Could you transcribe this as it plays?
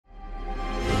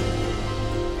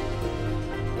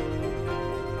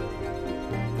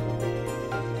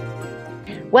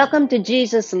Welcome to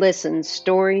Jesus Listens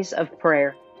Stories of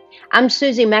Prayer. I'm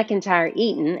Susie McIntyre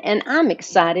Eaton, and I'm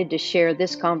excited to share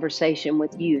this conversation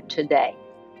with you today.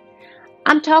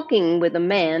 I'm talking with a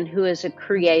man who is a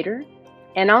creator,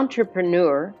 an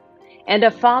entrepreneur, and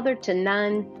a father to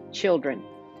 9 children.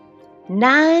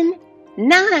 Nine?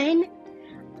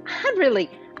 I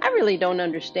really don't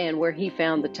understand where he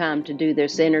found the time to do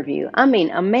this interview. I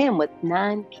mean, a man with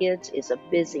 9 kids is a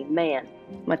busy man,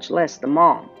 much less the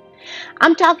mom.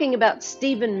 I'm talking about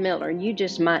Stephen Miller. You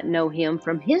just might know him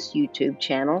from his YouTube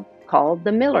channel called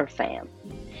The Miller Fam,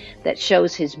 that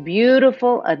shows his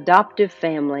beautiful adoptive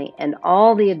family and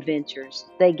all the adventures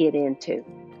they get into.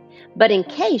 But in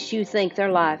case you think their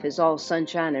life is all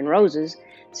sunshine and roses,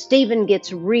 Stephen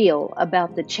gets real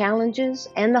about the challenges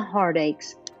and the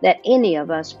heartaches that any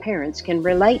of us parents can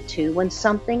relate to when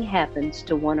something happens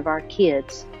to one of our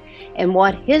kids, and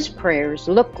what his prayers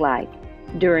look like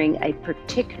during a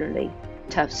particularly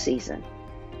tough season.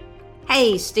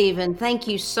 Hey, Stephen, thank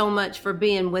you so much for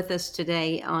being with us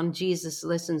today on Jesus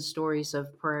Listens Stories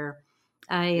of Prayer.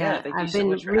 I've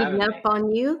been reading up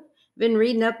on you.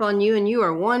 And you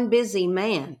are one busy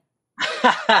man.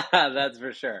 That's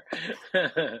for sure.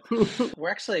 We're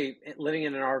actually living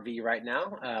in an RV right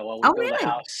now while we build a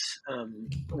house.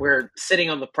 We're sitting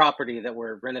on the property that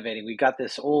we're renovating. We got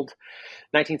this old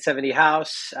 1970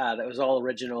 house that was all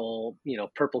original,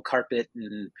 purple carpet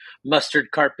and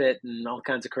mustard carpet and all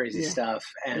kinds of crazy stuff.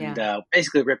 And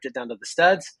basically ripped it down to the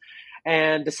studs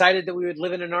and decided that we would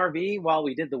live in an RV while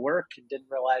we did the work, and didn't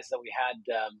realize that we had,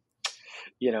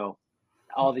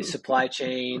 all these supply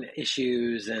chain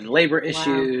issues and labor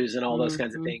issues and all those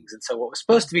kinds of things. And so what was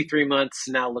supposed to be 3 months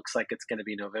now looks like it's going to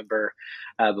be November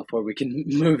before we can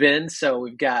move in. So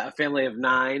we've got a family of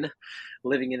 9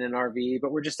 living in an RV,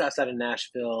 but we're just outside of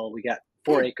Nashville. We got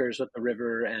 4 acres with the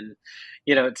river. And,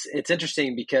 it's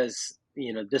interesting because,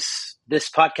 this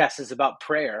podcast is about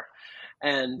prayer.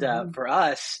 And for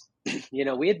us,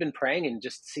 we had been praying and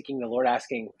just seeking the Lord,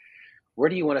 asking, where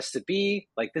do you want us to be?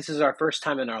 Like, this is our first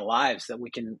time in our lives that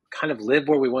we can kind of live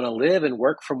where we want to live and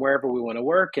work from wherever we want to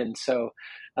work. And so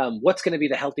what's going to be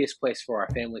the healthiest place for our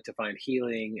family to find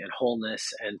healing and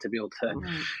wholeness and to be able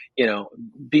to,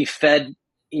 be fed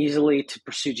easily to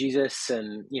pursue Jesus.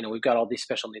 And, we've got all these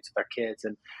special needs with our kids.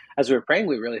 And as we were praying,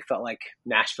 we really felt like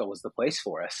Nashville was the place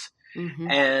for us.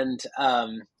 And,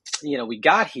 we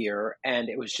got here and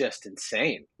it was just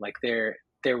insane. Like there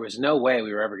was no way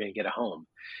we were ever going to get a home.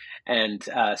 And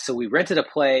so we rented a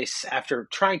place after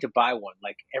trying to buy one,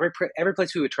 like every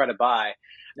place we would try to buy.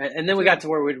 And then we got to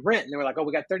where we'd rent, and they were like, oh,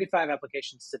 we got 35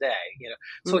 applications today.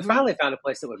 So we finally found a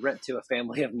place that would rent to a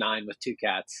family of 9 with 2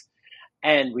 cats.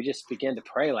 And we just began to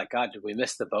pray, like, God, did we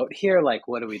miss the boat here? Like,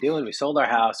 what are we doing? We sold our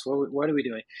house. What are we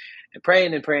doing? And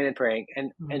praying and praying and praying.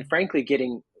 And frankly,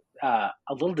 getting a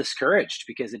little discouraged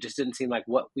because it just didn't seem like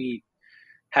what we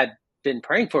had been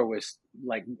praying for was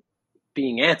like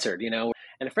being answered,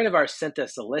 And a friend of ours sent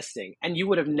us a listing, and you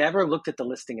would have never looked at the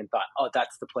listing and thought, oh,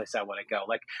 that's the place I want to go.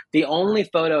 Like, the only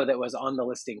photo that was on the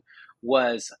listing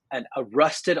was a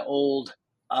rusted old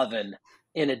oven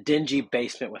in a dingy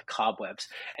basement with cobwebs.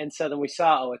 And so then we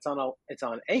saw, oh, it's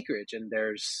on acreage, and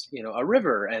there's, a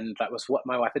river. And that was what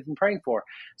my wife had been praying for.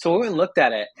 So we went and looked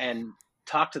at it and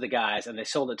talked to the guys, and they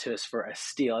sold it to us for a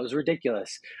steal. It was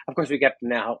ridiculous. Of course, we got to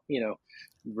now,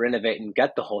 renovate and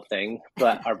get the whole thing,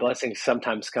 but our blessings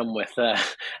sometimes come with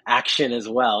action as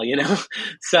well,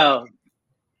 So,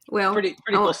 well, pretty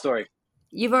cool story.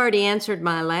 You've already answered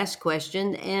my last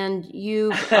question, and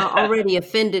you've already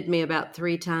offended me about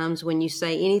 3 times when you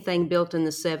say anything built in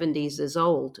the 70s is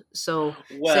old. So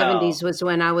 70s was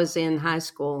when I was in high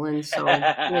school, and so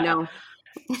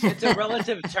It's a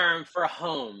relative term for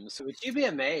homes. Would you be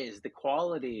amazed the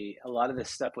quality a lot of this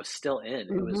stuff was still in?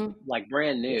 It was like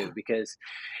brand new because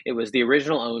it was the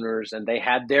original owners, and they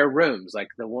had their rooms. Like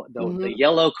the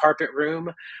yellow carpet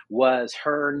room was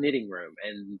her knitting room,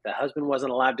 and the husband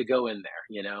wasn't allowed to go in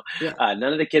there.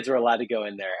 None of the kids were allowed to go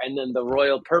in there. And then the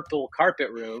royal purple carpet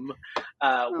room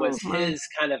was his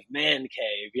kind of man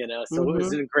cave. So it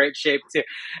was in great shape too.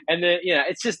 And then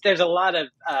it's just there's a lot of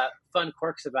fun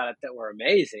quirks about it that were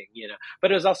amazing,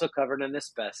 but it was also covered in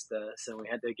asbestos, and we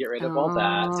had to get rid of all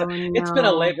that. So it's been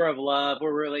a labor of love.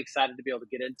 We're really excited to be able to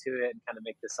get into it and kind of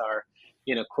make this our,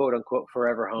 quote unquote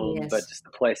forever home, but just a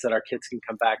place that our kids can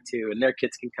come back to and their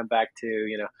kids can come back to,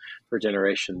 for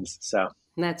generations. So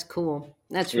that's cool.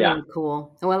 That's really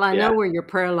cool. Well, I know where your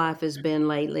prayer life has been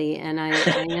lately, and I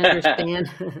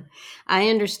understand. I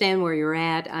understand where you're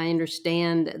at. I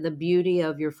understand the beauty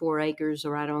of your 4 acres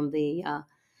right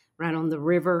right on the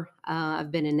river.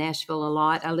 I've been in Nashville a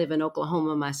lot. I live in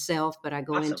Oklahoma myself, but I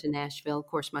go Awesome. into Nashville. Of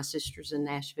course, my sister's in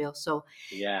Nashville. So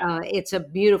Yeah, it's a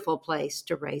beautiful place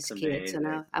to raise it's kids, and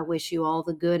amazing. I wish you all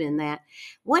the good in that.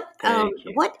 Thank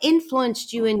you. What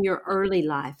influenced you in your early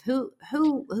life? Who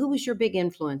was your big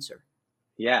influencer?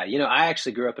 Yeah, I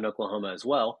actually grew up in Oklahoma as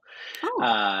well, Oh,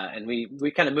 and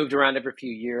we kind of moved around every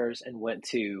few years and went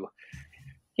to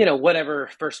whatever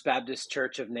First Baptist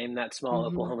Church of name that small hmm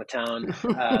Oklahoma town.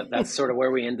 That's sort of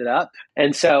where we ended up.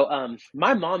 And so,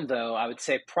 my mom, though, I would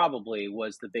say probably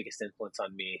was the biggest influence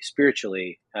on me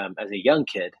spiritually as a young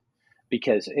kid,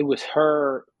 because it was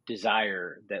her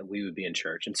desire that we would be in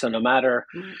church. And so, no matter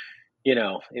right.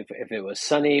 if it was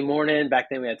Sunday morning, back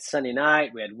then we had Sunday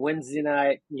night, we had Wednesday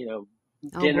night,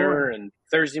 Oh boy. dinner, and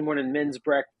Thursday morning men's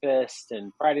breakfast,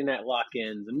 and Friday night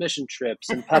lock-ins and mission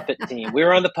trips and puppet team.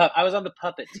 I was on the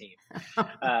puppet team,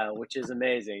 which is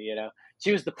amazing.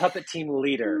 She was the puppet team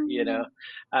leader.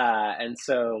 And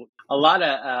so a lot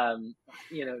of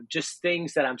just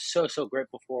things that I'm so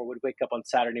grateful for. Would wake up on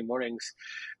Saturday mornings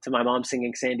to my mom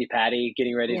singing Sandy Patty,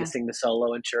 getting ready to Yeah. sing the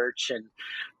solo in church,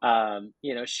 and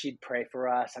she'd pray for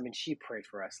us. I mean, she prayed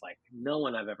for us like no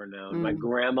one I've ever known. My Mm,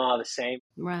 grandma, the same.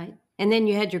 right. And then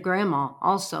you had your grandma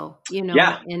also,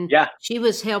 Yeah, and yeah, she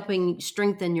was helping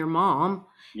strengthen your mom.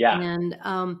 yeah. And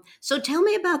so tell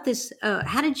me about this.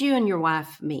 How did you and your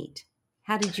wife meet?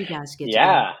 How did you guys get together?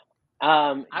 Yeah.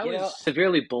 I was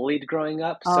severely bullied growing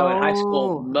up. So in high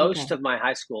school, Oh, most okay. of my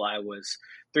high school, I was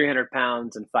 300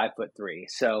 pounds and 5'3".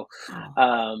 So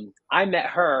Oh, I met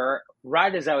her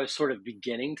right as I was sort of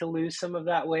beginning to lose some of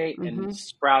that weight and mm-hmm.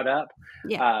 sprout up.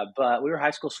 Yeah. But we were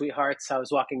high school sweethearts. I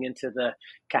was walking into the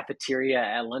cafeteria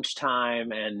at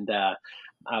lunchtime, and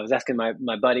I was asking my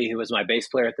buddy, who was my bass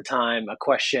player at the time, a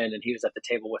question, and he was at the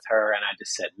table with her. And I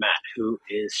just said, Matt, who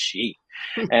is she?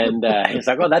 And he was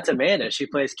like, "Oh, that's Amanda. She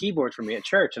plays keyboard for me at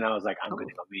church." And I was like, "I'm going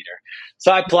to Oh, go meet her."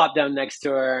 So I plopped down next to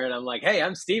her, and I'm like, "Hey,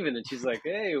 I'm Steven." And she's like,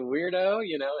 "Hey, weirdo,"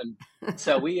 And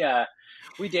so we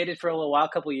dated for a little while, a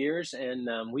couple of years, and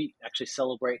we actually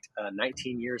celebrate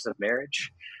 19 years of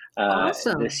marriage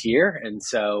awesome. this year. And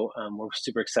so we're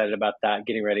super excited about that.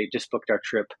 Getting ready, just booked our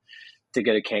trip to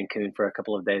go to Cancun for a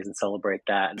couple of days and celebrate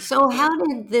that. And So how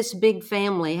did this big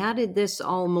family, how did this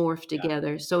all morph yeah,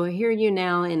 together? So here you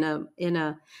now in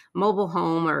a mobile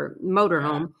home or yeah,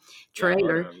 motorhome yeah,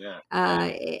 trailer, motorhome,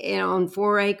 yeah, on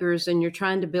 4 acres, and you're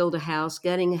trying to build a house,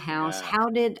 gutting a house. yeah. How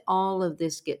did all of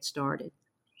this get started?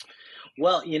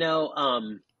 Well,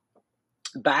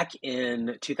 back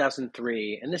in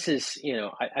 2003, and this is,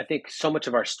 I think so much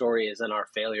of our story is in our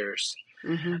failures.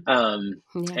 Hmm. Um,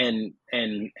 Yeah.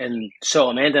 and so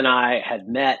Amanda and I had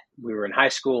met. We were in high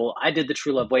school. I did the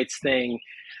True Love Waits thing,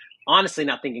 honestly,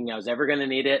 not thinking I was ever going to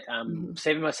need it. Hmm.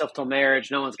 Saving myself till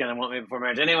marriage. No one's going to want me before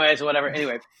marriage, anyways. Whatever.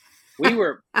 Anyway, we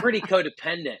were pretty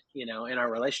codependent, in our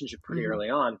relationship pretty Hmm. early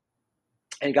on,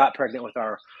 and got pregnant with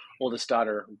our oldest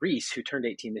daughter, Reese, who turned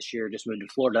 18 this year, just moved to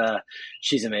Florida.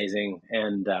 She's amazing,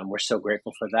 and we're so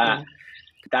grateful for that. Yeah.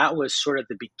 That was sort of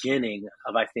the beginning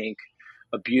of, I think,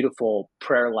 a beautiful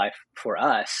prayer life for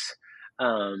us,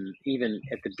 even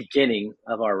at the beginning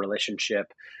of our relationship,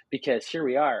 because here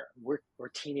we are, we're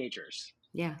teenagers.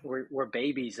 Yeah. We're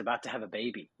babies about to have a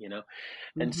baby, and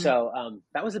Hmm. so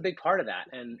that was a big part of that.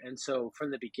 And so from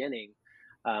the beginning,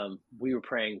 we were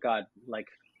praying, God, like,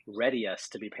 ready us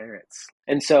to be parents.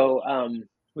 And so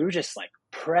we were just like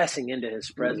pressing into his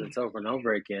Yeah. presence over and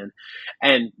over again.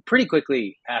 And pretty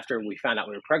quickly after we found out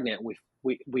we were pregnant,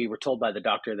 we were told by the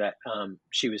doctor that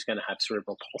she was going to have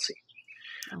cerebral palsy.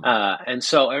 Oh. And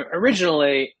so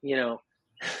originally, you know,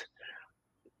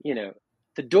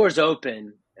 the doors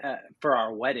open for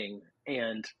our wedding,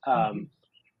 and Hmm.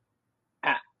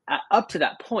 at, up to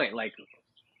that point, like,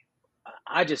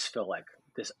 I just feel like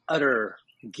this utter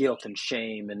guilt and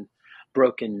shame and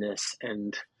brokenness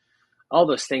and all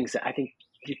those things that I think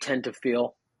you tend to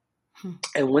feel.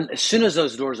 And as soon as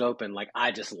those doors open, like,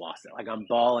 I just lost it. Like, I'm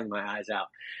bawling my eyes out.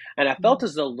 And I felt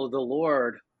as though the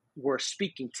Lord were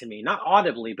speaking to me, not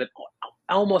audibly, but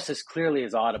almost as clearly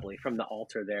as audibly from the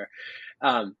altar there.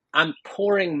 I'm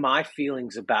pouring my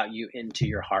feelings about you into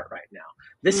your heart right now.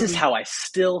 This is Mm-hmm. how I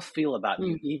still feel about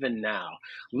you, even now.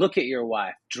 Look at your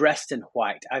wife, dressed in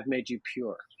white. I've made you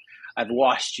pure. I've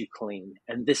washed you clean,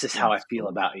 and this is how I That's feel cool.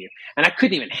 about you. And I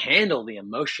couldn't even handle the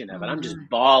emotion of Oh it. I'm just my.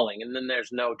 bawling, and then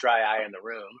there's no dry eye in the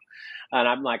room. And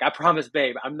I'm like, I promise,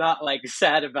 babe, I'm not like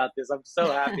sad about this. I'm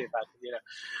so happy about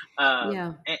it.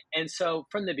 Yeah. And so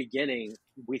from the beginning,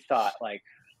 we thought, like,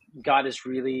 God is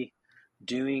really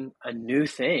doing a new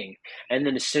thing. And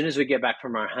then as soon as we get back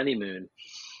from our honeymoon,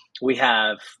 we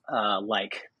have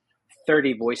like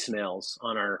 30 voicemails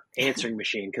on our answering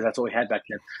machine, because that's what we had back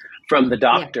then, from the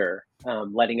doctor,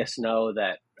 letting us know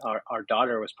that our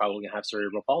daughter was probably going to have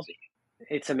cerebral palsy.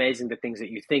 It's amazing the things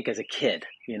that you think as a kid,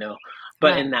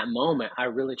 but in that moment, I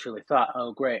really truly thought,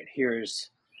 oh, great, here's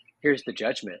the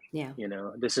judgment. Yeah.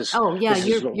 This is,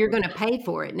 you're going to pay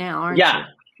for it now, aren't you?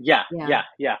 Yeah.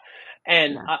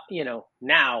 And,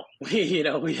 now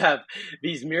we have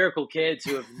these miracle kids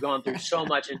who have gone through so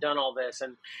much and done all this.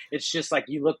 And it's just like,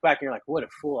 you look back and you're like, what a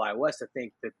fool I was to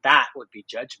think that would be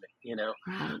judgment,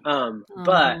 Right.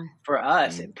 But for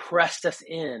us, it pressed us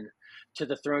in to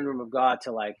the throne room of God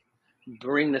to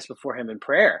bring this before him in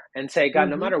prayer and say, God,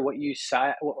 no matter what you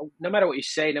say, no matter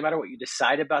what you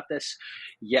decide about this,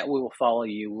 yet we will follow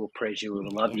you. We will praise you. We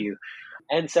will love you.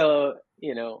 And so,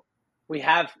 we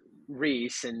have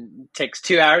Reese, and it takes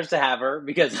 2 hours to have her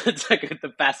because it's like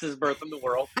the fastest birth in the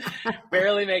world,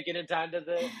 barely making it in time to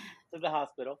the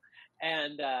hospital.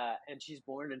 And she's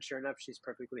born, and sure enough, she's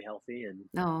perfectly healthy and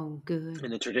good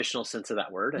in the traditional sense of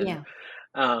that word. And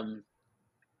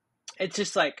it's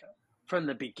just like, from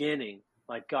the beginning,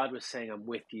 like God was saying, I'm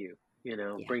with you,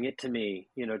 bring it to me,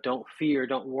 don't fear,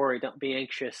 don't worry, don't be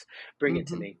anxious, bring it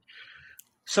to me.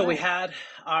 So we had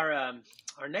our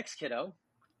next kiddo,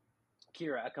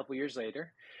 Kira, a couple years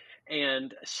later,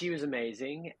 and she was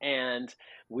amazing. And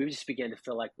we just began to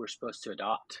feel like we're supposed to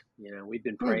adopt. We'd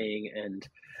been praying, and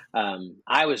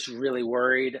I was really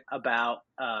worried about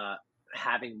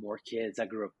having more kids. I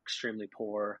grew up extremely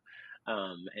poor.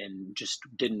 And just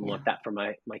didn't want that for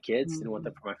my kids, didn't want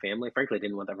that for my family. Frankly,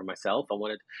 didn't want that for myself. I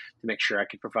wanted to make sure I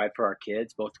could provide for our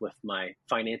kids, both with my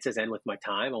finances and with my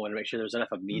time. I wanted to make sure there was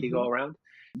enough of me to go around.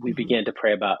 We began to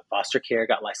pray about foster care,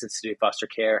 got licensed to do foster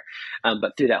care.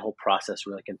 But through that whole process,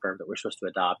 really confirmed that we're supposed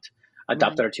to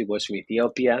adopted our 2 boys from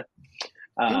Ethiopia,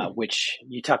 which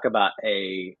you talk about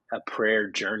a prayer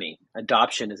journey.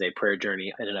 Adoption is a prayer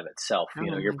journey in and of itself.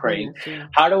 You're praying,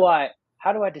 how do I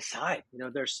decide?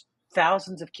 There's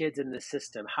thousands of kids in this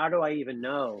system. How do I even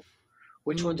know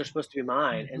which ones are supposed to be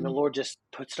mine? And the Lord just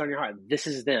puts it on your heart. This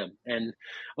is them. And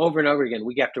over and over again,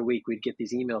 week after week, we'd get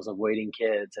these emails of waiting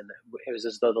kids. And it was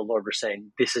as though the Lord were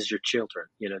saying, this is your children.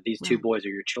 These 2 boys are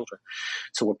your children.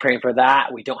 So we're praying for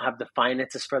that. We don't have the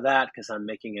finances for that because I'm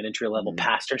making an entry-level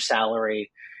pastor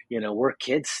salary. We're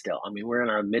kids still. I mean, we're in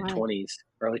our mid-20s,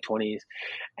 early 20s.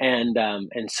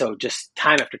 And so just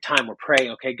time after time, we're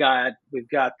praying, okay, God, we've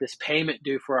got this payment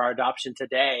due for our adoption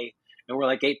today, and we're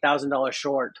like $8,000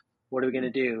 short. What are we going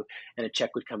to do? And a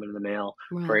check would come in the mail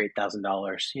for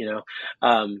 $8,000,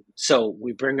 so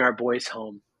we bring our boys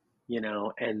home,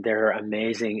 and they're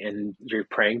amazing. And you're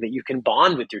praying that you can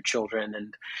bond with your children.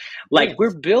 And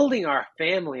we're building our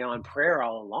family on prayer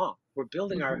all along. We're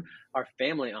building our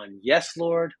family on, yes,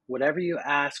 Lord, whatever you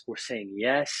ask, we're saying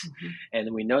yes.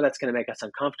 And we know that's going to make us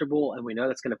uncomfortable. And we know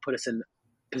that's going to put us in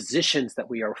positions that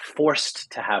we are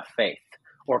forced to have faith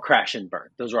or crash and burn.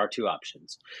 Those are our 2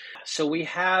 options. So we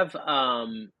have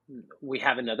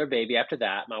another baby after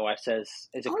that. My wife says,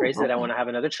 is it crazy that I want to have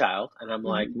another child? And I'm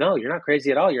like, no, you're not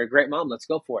crazy at all. You're a great mom. Let's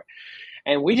go for it.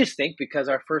 And we just think, because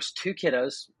our first 2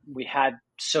 kiddos we had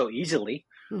so easily,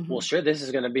 well, sure, this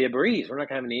is going to be a breeze. We're not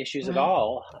going to have any issues at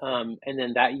all. And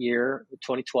then that year,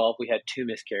 2012, we had 2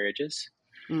 miscarriages.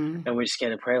 And we just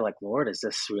began to pray, like, Lord, is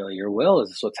this really your will? Is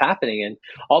this what's happening? And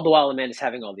all the while, Amanda's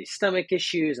having all these stomach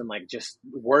issues and just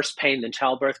worse pain than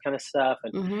childbirth kind of stuff.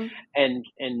 And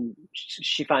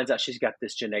she finds out she's got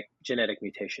this genetic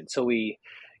mutation. So we,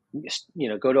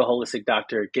 go to a holistic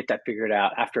doctor, get that figured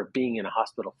out after being in a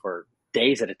hospital for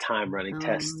days at a time, running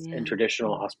tests in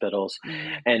traditional hospitals.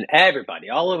 And everybody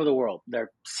all over the world,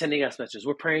 they're sending us messages.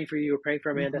 We're praying for you. We're praying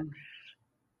for Amanda.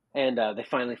 And they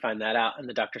finally find that out. And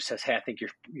the doctor says, hey, I think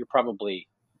you're probably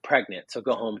pregnant. So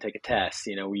go home and take a test.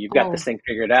 You've got this thing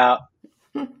figured out.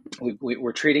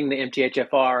 We're treating the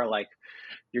MTHFR.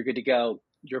 You're good to go.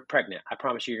 You're pregnant. I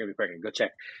promise you're going to be pregnant. Go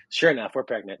check. Sure enough, we're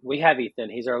pregnant. We have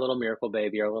Ethan. He's our little miracle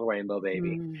baby, our little rainbow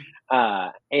baby.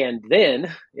 And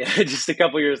then just a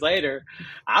couple years later,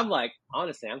 I'm like,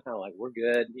 honestly, I'm kind of like, we're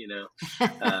good.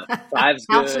 5's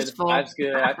good. 5's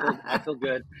good. I feel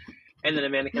good. And then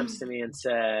Amanda comes to me and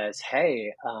says,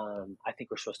 hey, I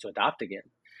think we're supposed to adopt again.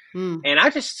 And I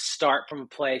just start from a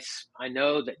place. I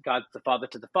know that God's the father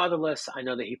to the fatherless. I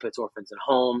know that he puts orphans in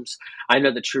homes. I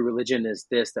know that true religion is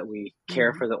this, that we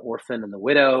care for the orphan and the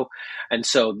widow. And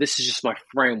so this is just my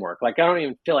framework. I don't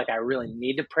even feel like I really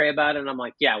need to pray about it. And I'm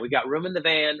like, yeah, we got room in the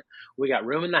van. We got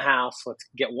room in the house. Let's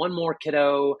get one more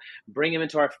kiddo, bring him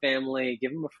into our family,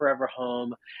 give him a forever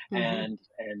home. And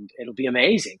it'll be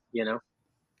amazing,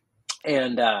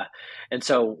 And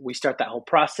so we start that whole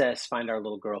process, find our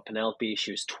little girl, Penelope.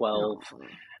 She was 12.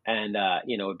 And,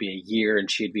 it would be a year and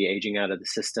she'd be aging out of the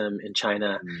system in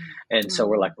China. And so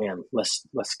we're like, man, let's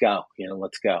go,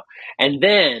 let's go. And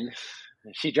then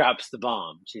she drops the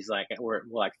bomb. She's like, we're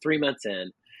like 3 months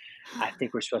in. I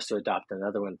think we're supposed to adopt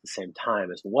another one at the same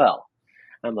time as well.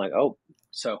 I'm like, oh,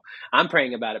 so I'm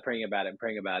praying about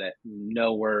it.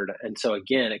 No word. And so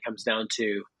again, it comes down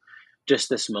to just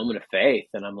this moment of faith.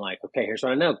 And I'm like, okay, here's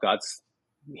what I know.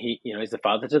 He's the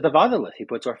father to the fatherless. He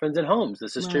puts orphans in homes.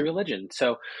 This is true religion.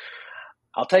 So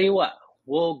I'll tell you what,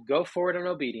 we'll go forward in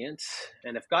obedience.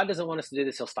 And if God doesn't want us to do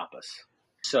this, he'll stop us.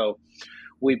 So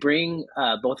we bring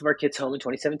both of our kids home in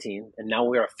 2017. And now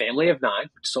we are a family of 9,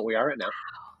 which is what we are right now.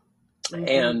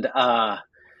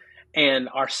 And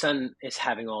our son is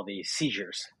having all these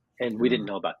seizures. And we didn't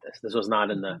know about this. This was not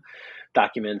in the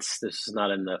documents. This is not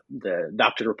in the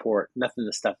doctor report. Nothing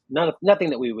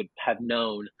that we would have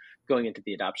known going into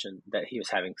the adoption that he was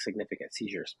having significant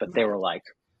seizures. But they were like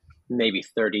maybe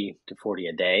 30 to 40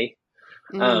 a day.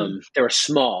 They were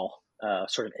small,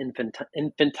 sort of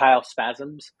infantile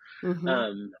spasms,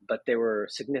 but they were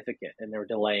significant, and they were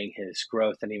delaying his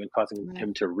growth and even causing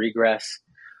him to regress.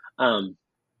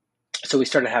 So we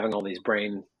started having all these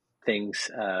brain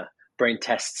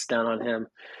tests done on him,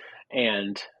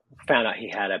 and found out he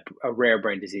had a rare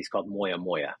brain disease called moya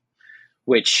moya,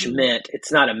 which meant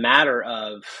it's not a matter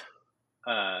of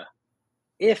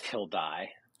if he'll die,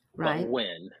 but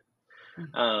when.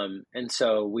 And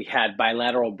so we had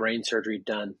bilateral brain surgery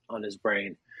done on his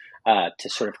brain to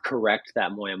sort of correct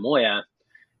that moya moya.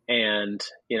 And,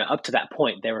 up to that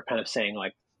point, they were kind of saying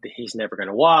like, he's never going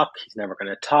to walk, he's never going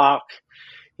to talk,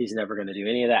 he's never going to do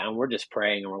any of that. And we're just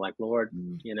praying, and we're like, Lord,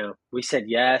 we said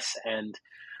yes. And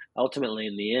ultimately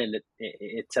in the end,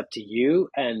 it's up to you.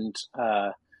 And,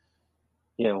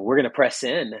 we're going to press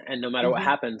in, and no matter what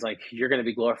happens, like, you're going to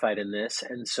be glorified in this.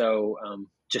 And so,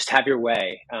 just have your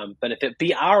way. But if it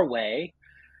be our way,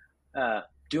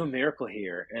 do a miracle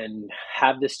here and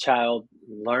have this child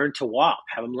learn to walk,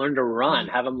 have him learn to run,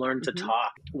 have him learn to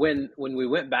talk. When we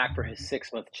went back for his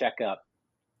 6-month checkup,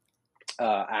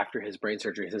 after his brain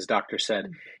surgery, his doctor said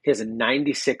he has a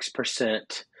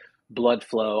 96% blood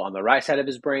flow on the right side of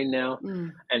his brain now.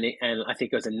 And I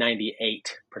think it was a 98%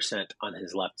 on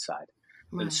his left side.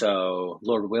 And so,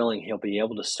 Lord willing, he'll be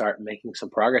able to start making some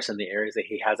progress in the areas that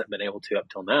he hasn't been able to up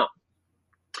till now.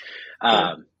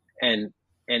 And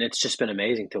it's just been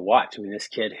amazing to watch. I mean, this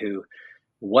kid who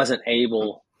wasn't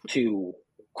able to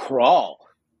crawl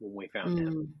when we found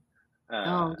him.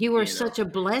 You were such a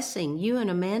blessing. You and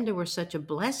Amanda were such a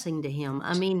blessing to him.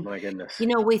 I mean, my goodness.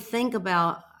 We think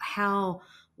about how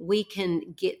we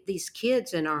can get these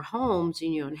kids in our homes,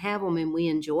 and have them, and we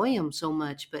enjoy them so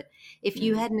much. But if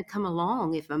you hadn't come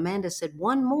along, if Amanda said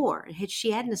one more, and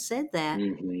she hadn't said that,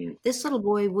 this little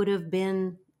boy would have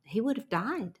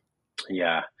died.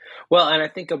 Yeah. Well, and I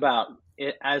think about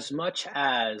it as much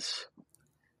as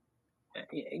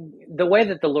the way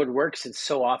that the Lord works is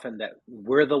so often that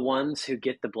we're the ones who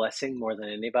get the blessing more than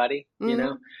anybody,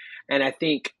 and I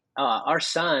think our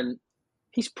son,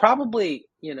 he's probably,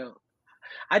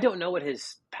 I don't know what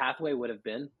his pathway would have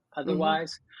been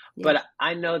otherwise, but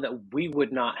I know that we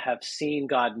would not have seen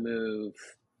God move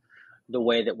the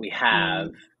way that we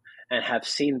have, and have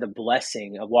seen the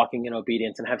blessing of walking in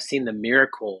obedience, and have seen the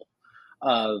miracle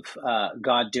of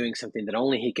God doing something that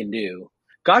only he can do.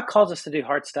 God calls us to do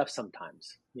hard stuff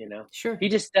sometimes, Sure. He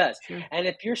just does. Sure. And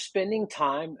if you're spending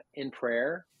time in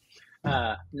prayer,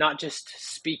 not just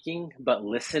speaking, but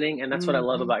listening, and that's what I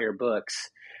love about your books,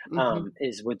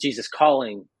 is with Jesus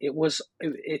Calling.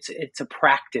 It's a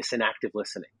practice in active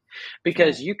listening,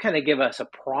 because you kind of give us a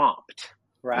prompt,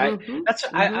 right? That's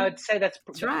I would say that's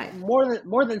right.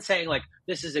 More than saying like,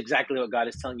 this is exactly what God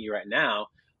is telling you right now,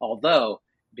 although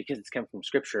because it's come from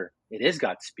Scripture, it is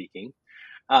God speaking.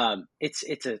 It's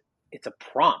a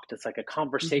prompt. It's like a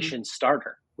conversation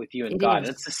starter with you and God. And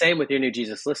it's the same with your new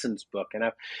Jesus Listens book. And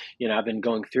I've been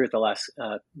going through it the last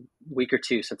week or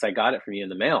two since I got it from you in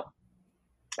the mail.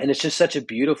 And it's just such a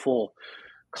beautiful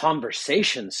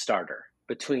conversation starter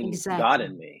between God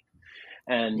and me.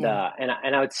 And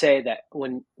I would say that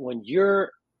when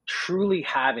you're truly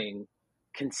having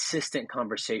consistent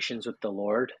conversations with the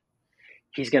Lord,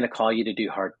 He's going to call you to do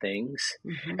hard things.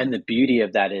 And the beauty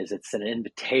of that is it's an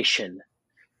invitation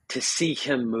to see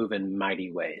him move in mighty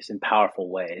ways, in powerful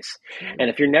ways. And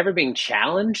if you're never being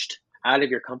challenged out of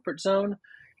your comfort zone,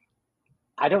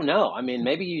 I don't know. I mean,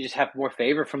 maybe you just have more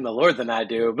favor from the Lord than I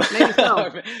do, Maybe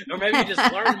so. or maybe you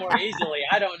just learn more easily.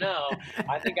 I don't know.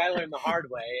 I think I learned the hard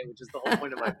way, which is the whole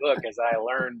point of my book, is I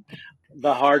learned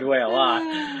the hard way a lot.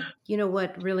 You know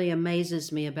what really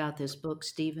amazes me about this book,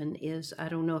 Stephen, is I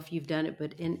don't know if you've done it,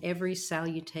 but in every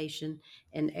salutation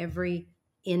and every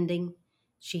ending,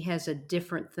 she has a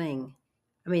different thing.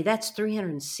 I mean, that's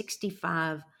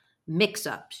 365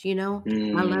 mix-ups,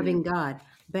 My loving God.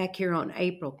 Back here on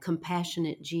April,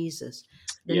 compassionate Jesus.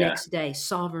 The Yeah. next day,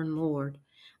 sovereign Lord.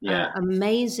 Yeah.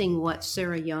 Amazing what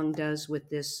Sarah Young does with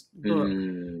this book.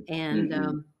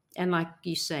 And like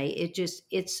you say,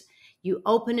 it's you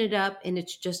open it up and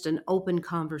it's just an open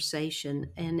conversation,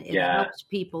 and it helps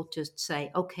people to say,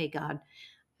 okay, God,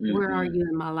 where are you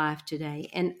in my life today?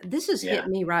 And this has hit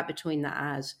me right between the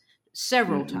eyes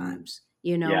several times.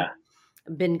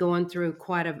 Been going through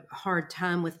quite a hard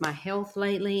time with my health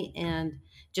lately, and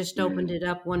just opened it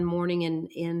up one morning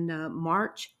in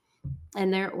March,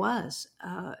 and there it was,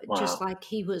 just like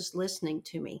he was listening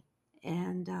to me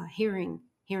and hearing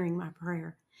my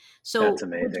prayer. So That's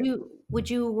amazing. would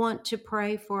you want to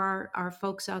pray for our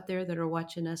folks out there that are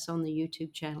watching us on the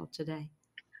YouTube channel today?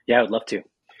 Yeah, I would love to.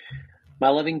 My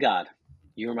loving God,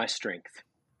 you are my strength.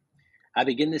 I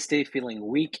begin this day feeling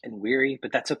weak and weary,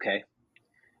 but that's okay.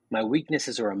 My weakness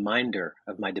is a reminder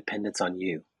of my dependence on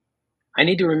you. I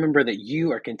need to remember that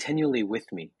you are continually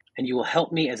with me, and you will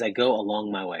help me as I go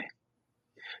along my way.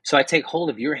 So I take hold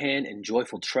of your hand in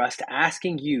joyful trust,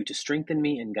 asking you to strengthen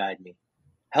me and guide me.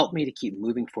 Help me to keep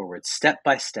moving forward step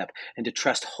by step and to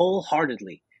trust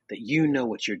wholeheartedly that you know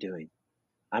what you're doing.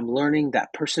 I'm learning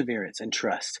that perseverance and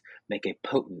trust make a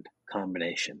potent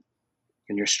combination.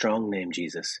 In your strong name,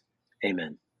 Jesus.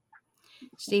 Amen.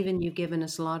 Stephen, you've given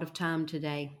us a lot of time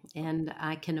today, and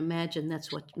I can imagine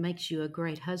that's what makes you a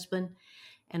great husband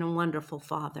and a wonderful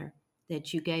father,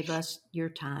 that you gave us your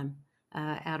time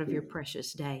out of your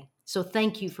precious day. So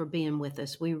thank you for being with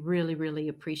us. We really, really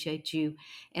appreciate you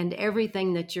and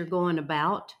everything that you're going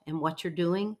about and what you're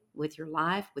doing with your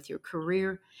life, with your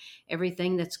career,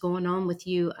 everything that's going on with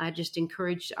you. I just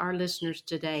encourage our listeners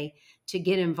today to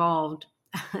get involved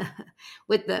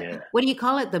with the, what do you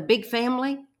call it? The big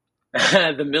family?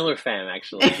 The Miller fam,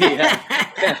 actually.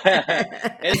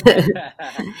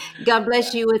 God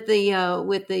bless you with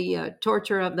the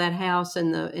torture of that house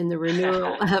and the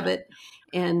renewal of it,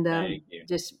 and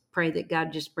just pray that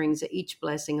God just brings each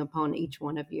blessing upon each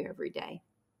one of you every day.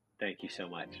 Thank you so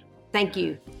much. Thank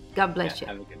you. God bless you.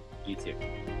 Have a good. You too.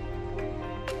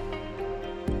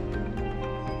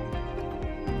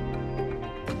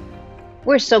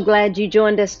 We're so glad you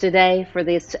joined us today for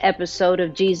this episode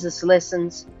of Jesus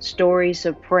Listens, Stories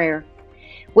of Prayer.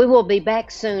 We will be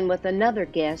back soon with another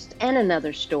guest and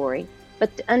another story. But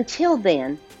until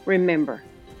then, remember,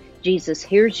 Jesus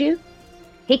hears you,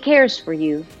 He cares for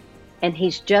you, and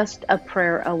He's just a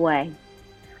prayer away.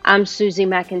 I'm Susie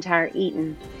McIntyre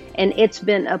Eaton, and it's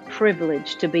been a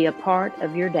privilege to be a part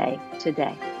of your day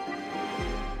today.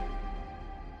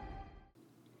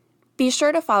 Be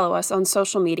sure to follow us on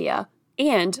social media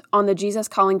and on the Jesus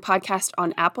Calling podcast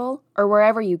on Apple or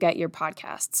wherever you get your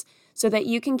podcasts, so that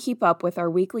you can keep up with our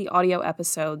weekly audio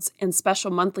episodes and special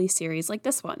monthly series like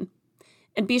this one.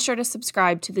 And be sure to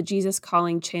subscribe to the Jesus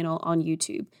Calling channel on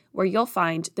YouTube, where you'll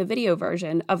find the video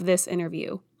version of this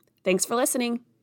interview. Thanks for listening.